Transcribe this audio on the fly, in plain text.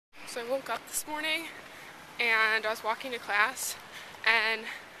So I woke up this morning and I was walking to class and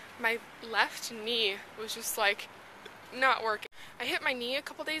my left knee was just like not working. I hit my knee a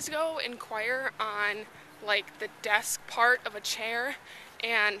couple days ago in choir on like the desk part of a chair,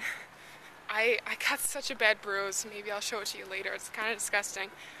 and I got such a bad bruise. Maybe I'll show it to you later. It's kind of disgusting.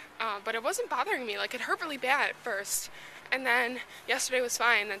 But it wasn't bothering me. Like, it hurt really bad at first. And then yesterday was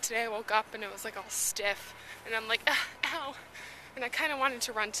fine. Then today I woke up and it was like all stiff. And I'm like, ow. And I kind of wanted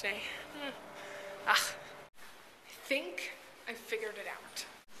to run today. I think I figured it out.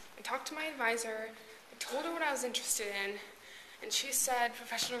 I talked to my advisor. I told her what I was interested in. And she said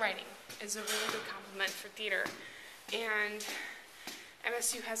professional writing is a really good complement for theater. And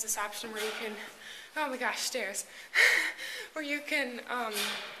MSU has this option where you can, oh my gosh, stairs, where you can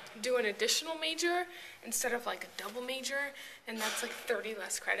do an additional major instead of like a double major, and that's like 30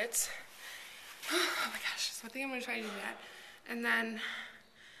 less credits. Oh my gosh, so I think I'm going to try to do that. And then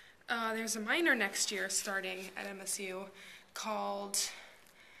there's a minor next year starting at MSU called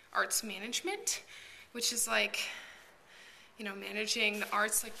Arts Management, which is like, you know, managing the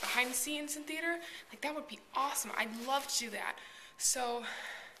arts like behind the scenes in theater. Like, that would be awesome. I'd love to do that. So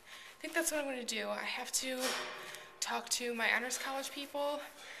I think that's what I'm going to do. I have to talk to my honors college people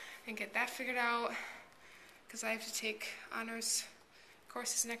and get that figured out, because I have to take honors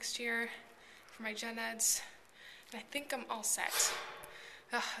courses next year for my gen eds. And I think I'm all set.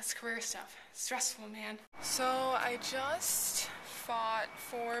 Ugh, that's career stuff. Stressful, man. So I just fought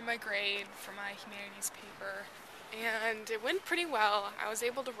for my grade for my humanities paper, and it went pretty well. I was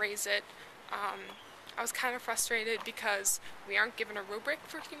able to raise it. I was kind of frustrated because we aren't given a rubric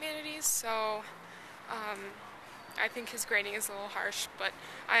for humanities, so I think his grading is a little harsh, but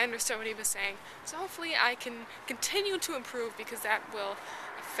I understood what he was saying. So hopefully I can continue to improve, because that will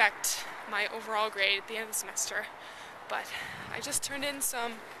affect my overall grade at the end of the semester. But I just turned in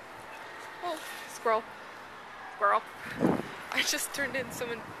some, oh, squirrel. I just turned in some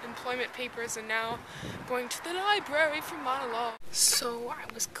employment papers and now going to the library for monologue. So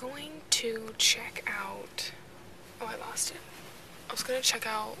I was going to check out, oh, I lost it. I was going to check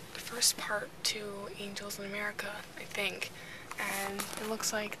out the first part to Angels in America, I think, and it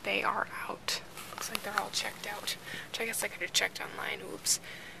looks like they are out. Looks like they're all checked out, which I guess I could have checked online, oops.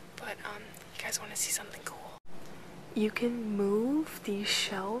 But you guys want to see something cool? You can move these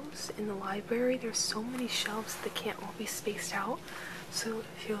shelves in the library. There's so many shelves that they can't all be spaced out. So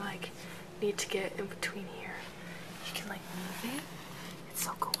if you like need to get in between here, you can like move it. It's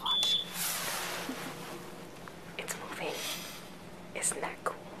so cool, watch. It's moving. Isn't that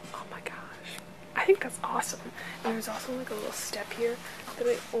cool? Oh my gosh. I think that's awesome. And there's also like a little step here that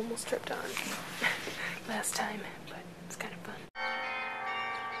I almost tripped on last time, but it's kind of fun.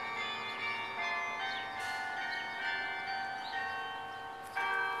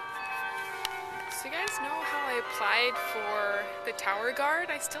 So you guys know how I applied for the tower guard?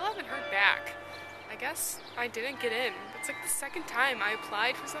 I still haven't heard back. I guess I didn't get in. It's like the second time I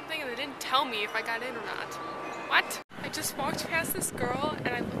applied for something and they didn't tell me if I got in or not. What? I just walked past this girl and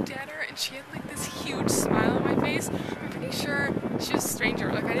I looked at her and she had like this huge smile on my face. I'm pretty sure she was a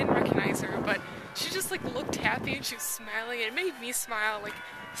stranger. Like, I didn't recognize her, but she just like looked happy and she was smiling, and it made me smile. Like,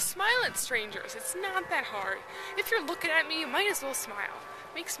 smile at strangers. It's not that hard. If you're looking at me, you might as well smile.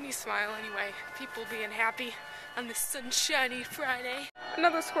 Makes me smile anyway. People being happy on this sunshiny Friday.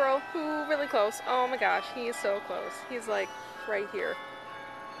 Another squirrel. Ooh, really close. Oh my gosh, he is so close. He's like right here.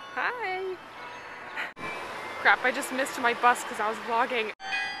 Hi. Crap, I just missed my bus because I was vlogging.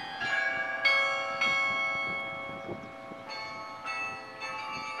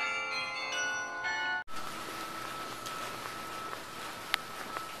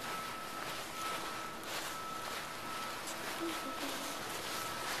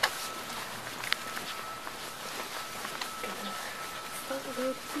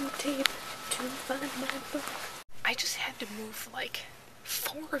 Tape to find my book. I just had to move like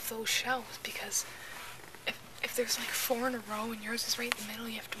 4 of those shelves, because if there's like 4 in a row and yours is right in the middle,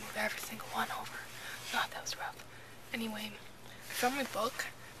 you have to move every single one over. Oh, that was rough. Anyway, I found my book,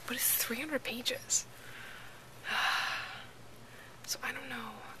 but it's 300 pages. So I don't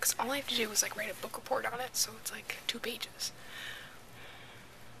know, because all I have to do is like write a book report on it, so it's like 2 pages.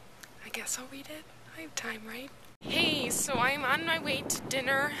 I guess I'll read it. I have time, right? Hey, so I'm on my way to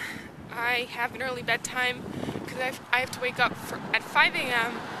dinner. I have an early bedtime because I have to wake up at 5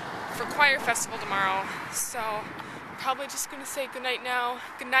 a.m. for choir festival tomorrow. So I'm probably just going to say goodnight now.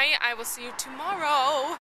 Good night. I will see you tomorrow.